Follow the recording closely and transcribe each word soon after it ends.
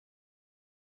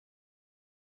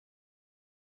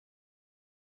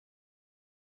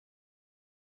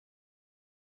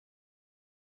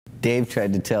Dave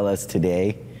tried to tell us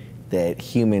today that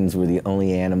humans were the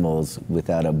only animals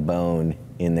without a bone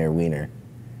in their wiener.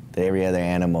 That every other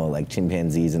animal, like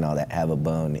chimpanzees and all that, have a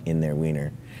bone in their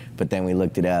wiener. But then we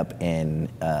looked it up, and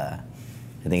I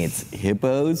think it's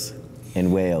hippos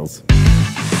and whales.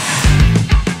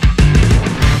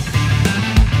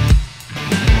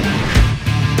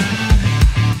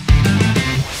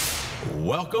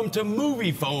 Welcome to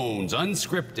Moviefone's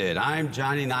Unscripted. I'm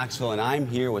Johnny Knoxville, and I'm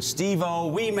here with Steve-O,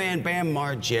 Wee Man, Bam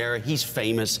Margera, he's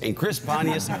famous, and Chris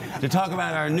Pontius to talk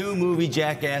about our new movie,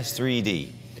 Jackass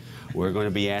 3D. We're going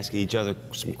to be asking each other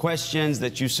some questions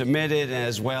that you submitted,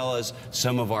 as well as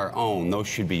some of our own. Those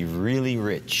should be really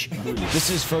rich. This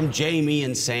is from Jamie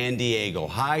in San Diego.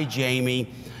 Hi, Jamie.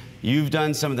 You've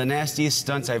done some of the nastiest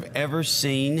stunts I've ever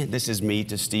seen. This is me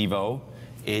to Steve-O.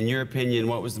 In your opinion,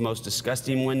 what was the most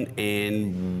disgusting one,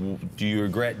 and do you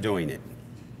regret doing it?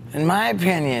 In my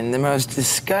opinion, the most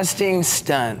disgusting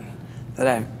stunt that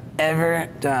I've ever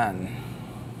done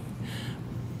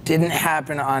didn't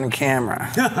happen on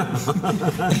camera.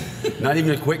 Not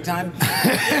even a quick time?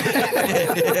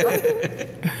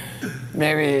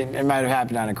 Maybe it might have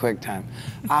happened on a quick time.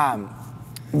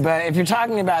 But if you're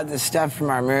talking about the stuff from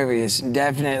our movies,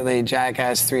 definitely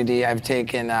Jackass 3D. I've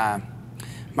taken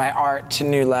my art to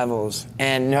new levels,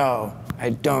 and no, I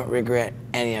don't regret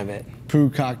any of it. Poo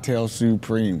Cocktail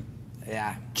Supreme.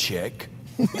 Yeah. Check.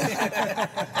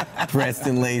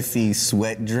 Preston Lacey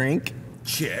sweat drink.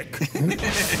 Check.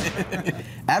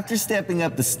 After stepping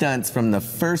up the stunts from the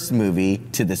first movie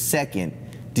to the second,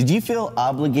 did you feel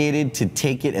obligated to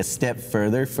take it a step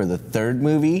further for the third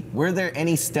movie? Were there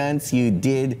any stunts you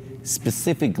did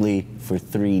specifically for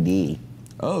 3D?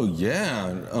 Oh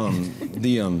yeah,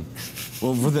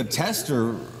 well, for the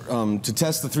tester, to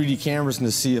test the 3D cameras and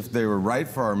to see if they were right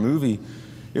for our movie,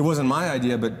 it wasn't my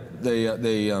idea, but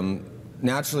they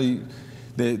naturally,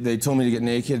 they told me to get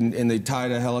naked, and they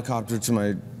tied a helicopter to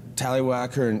my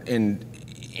tallywhacker and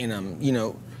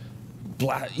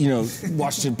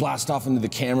watched it blast off into the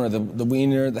camera, the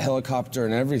wiener, the helicopter,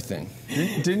 and everything.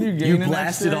 Didn't you gain You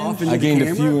blasted off into I the gained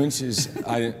camera? a few inches.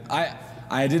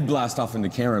 I did blast off into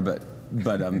camera, but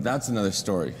that's another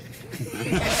story.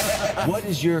 What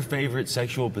is your favorite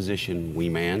sexual position, Wee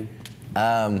Man?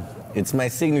 It's my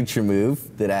signature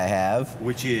move that I have.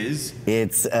 Which is?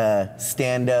 It's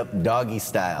stand-up doggy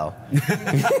style.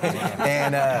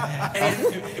 and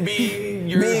being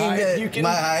your height, you can...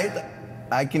 my height,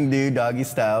 I can do doggy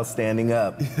style standing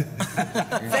up.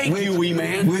 Thank you, Wee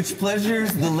Man. Which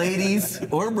pleasures the ladies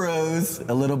or bros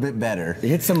a little bit better. It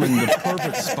hits them in the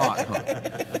perfect spot, huh?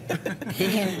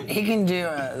 He can do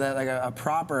a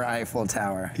proper Eiffel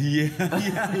Tower. Yeah.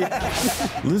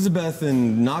 Elizabeth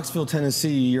in Knoxville,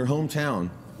 Tennessee, your hometown,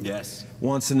 Yes.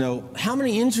 wants to know, how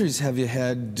many injuries have you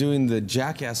had doing the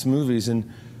Jackass movies,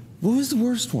 and what was the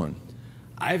worst one?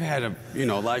 I've had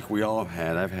like we all have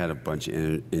had, I've had a bunch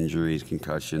of injuries,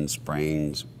 concussions,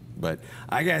 sprains, but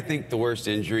I think the worst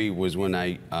injury was when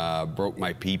I broke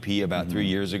my PP about 3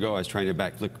 years ago. I was trying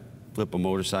to flip a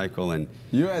motorcycle, and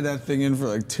You had that thing in for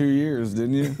like 2 years,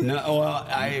 didn't you? no, well,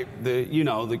 I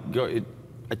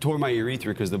tore my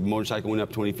urethra because the motorcycle went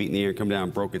up 20 feet in the air and come down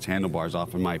and broke its handlebars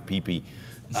off of my PP.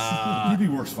 PP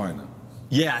works fine though.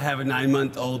 Yeah, I have a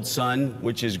 9-month-old son,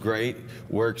 which is great.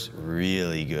 Works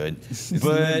really good.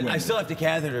 But I still have to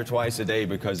catheter twice a day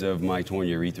because of my torn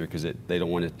urethra, because they don't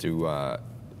want it to,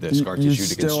 the scar tissue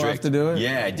to constrict. You still have to do it?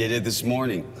 Yeah, I did it this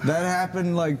morning. That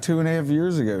happened like 2.5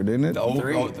 years ago, didn't it?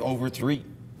 Over 3.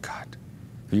 God.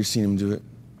 Have you seen him do it?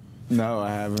 No, I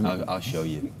haven't. I'll show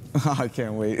you. I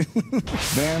can't wait.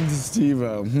 Bam to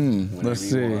Steve-O. Let's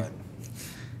see.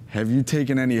 Have you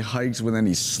taken any hikes with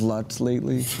any sluts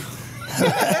lately? Have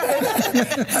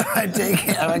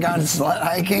I gone slut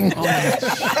hiking? Oh,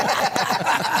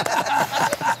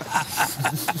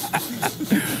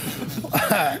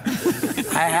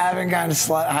 I haven't gone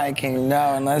slut hiking,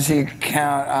 no, unless you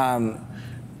count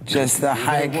just the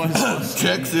hike.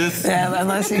 Texas. Yeah,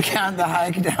 unless you count the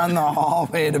hike down the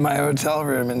hallway to my hotel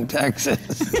room in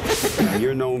Texas. Now,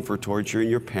 you're known for torturing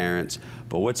your parents,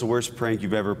 but what's the worst prank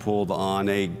you've ever pulled on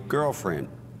a girlfriend?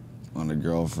 On a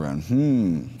girlfriend.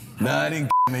 No, I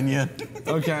didn't in you.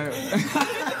 Okay.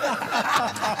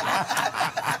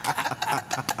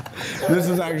 This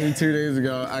was actually 2 days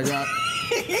ago.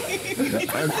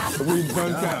 We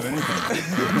both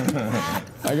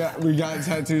we got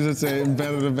tattoos that say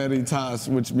 "Better veritas,"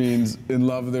 which means "in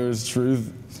love there is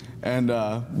truth." And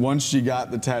once she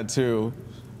got the tattoo,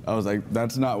 I was like,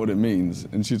 "That's not what it means."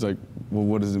 And she's like, "Well,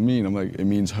 what does it mean?" I'm like, "It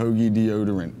means hoagie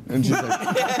deodorant." And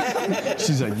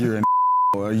she's like, "You're an."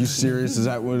 Are you serious? Is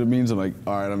that what it means? I'm like,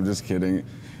 all right, I'm just kidding.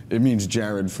 It means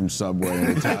Jared from Subway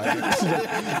in Italian.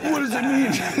 What does it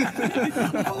mean?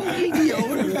 Hoagie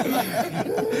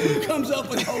deodorant. Who comes up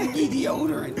with hoagie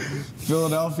deodorant?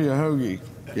 Philadelphia hoagie.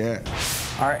 Yeah.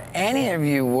 Are any of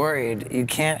you worried you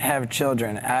can't have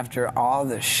children after all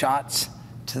the shots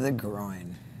to the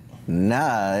groin?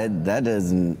 Nah, that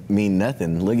doesn't mean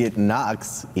nothing. Look at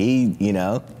Knox. He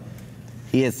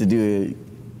has to do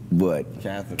what?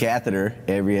 Catheter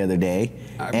every other day.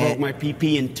 I broke my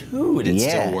PP in two, and it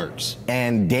still works.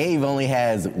 And Dave only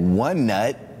has one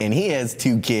nut, and he has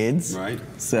 2 kids. Right.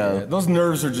 So Yeah, those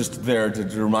nerves are just there to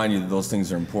remind you that those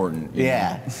things are important. you know?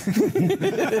 yeah.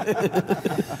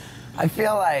 I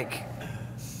feel like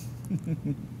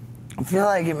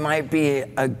it might be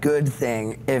a good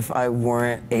thing if I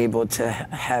weren't able to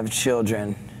have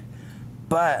children.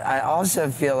 But I also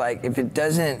feel like if it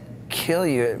doesn't kill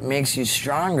you, it makes you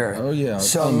stronger. Oh, yeah.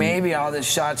 So maybe all the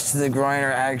shots to the groin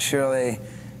are actually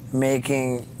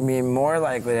making me more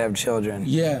likely to have children.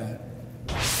 Yeah.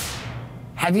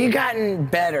 Have you gotten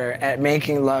better at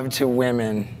making love to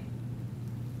women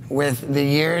with the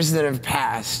years that have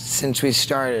passed since we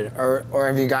started, or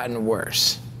have you gotten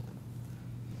worse?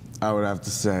 I would have to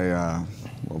say,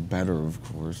 well, better, of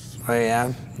course. Oh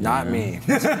yeah? Not me.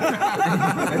 That's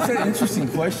an interesting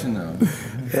question, though.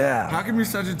 Yeah. How can you be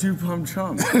such a two-pump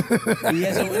chump? He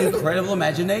has an incredible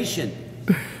imagination.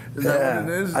 Is that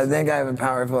what it is? I think I have a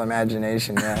powerful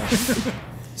imagination, yeah.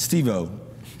 Steve-O,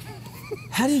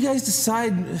 how do you guys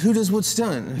decide who does what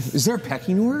stunt? Is there a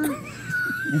pecking order?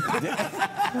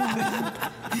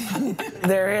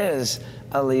 There is,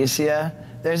 Alicia.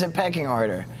 There's a pecking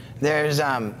order. There's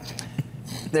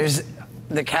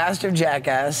the cast of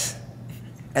Jackass,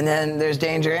 and then there's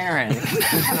Danger Aaron.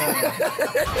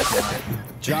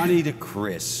 Johnny to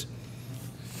Chris.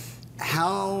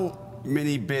 How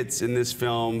many bits in this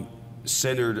film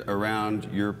centered around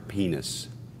your penis?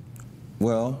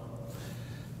 Well,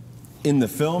 in the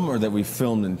film, or that we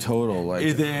filmed in total, like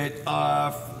Is it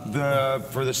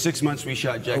for the 6 months we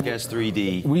shot Jackass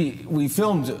 3D? we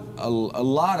filmed a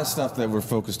lot of stuff that were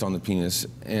focused on the penis,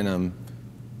 and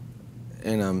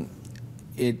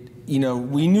it,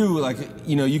 we knew, like,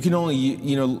 you can only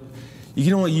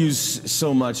use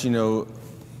so much,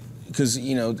 because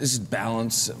this is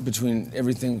balance between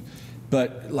everything,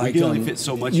 but like can only fit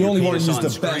so much you of only your want to use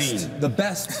penis the on best, screen. the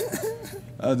best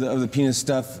of the penis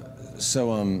stuff.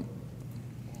 So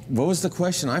what was the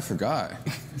question? I forgot.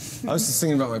 I was just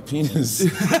thinking about my penis.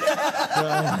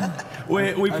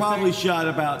 We probably shot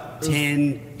about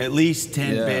 10, at least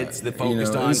 10 Yeah, bits that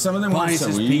focused and on some of them weren't so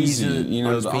Pontius's easy.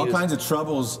 penis, All kinds of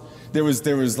troubles. There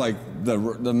was like the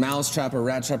mouse trap or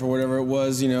rat trap or whatever it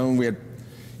was. And we had,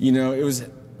 it was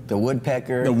The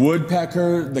woodpecker. the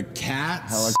woodpecker, the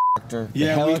cats, helicopter,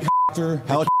 Yeah,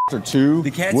 helicopter 2,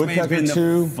 The cats may have woodpecker been the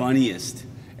 2, funniest.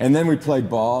 and then we played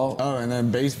ball, Oh, and then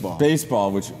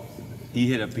baseball. which He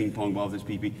hit a ping pong ball with his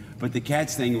pee-pee. But the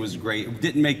cats thing was great. It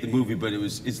didn't make the movie, but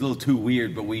it's a little too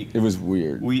weird. But it was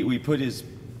weird. we put his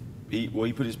he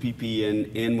put his pee-pee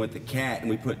in with the cat, and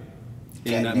we put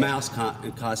in a Catnip. mouse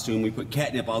costume. We put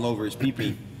catnip all over his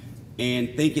pee-pee, and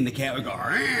thinking the cat would go,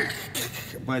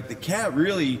 but the cat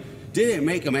really didn't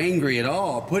make him angry at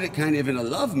all. Put it kind of in a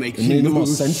lovemaking It made it more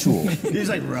mood. sensual. He's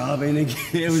like rubbing again.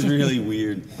 It was really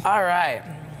weird. All right.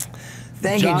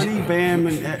 Thank Johnny, you. Bam,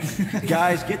 and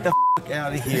guys, get the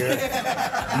out of here.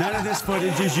 None of this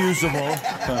footage is usable.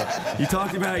 You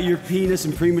talked about your penis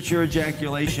and premature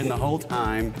ejaculation the whole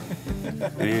time.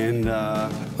 And Well,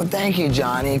 thank you,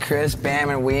 Johnny, Chris, Bam,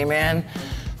 and Wee Man.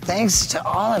 Thanks to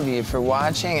all of you for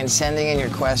watching and sending in your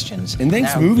questions. And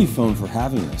thanks, Now- Moviefone, for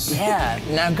having us. Yeah,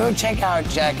 now go check out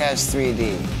Jackass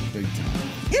 3D. Big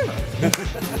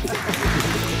time.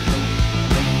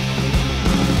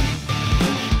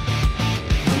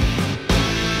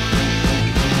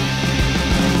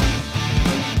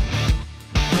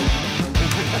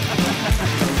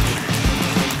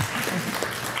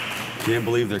 can't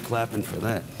believe they're clapping for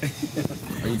that.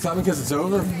 Are you clapping because it's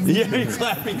over? Yeah, you're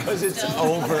clapping because it's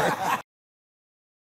over.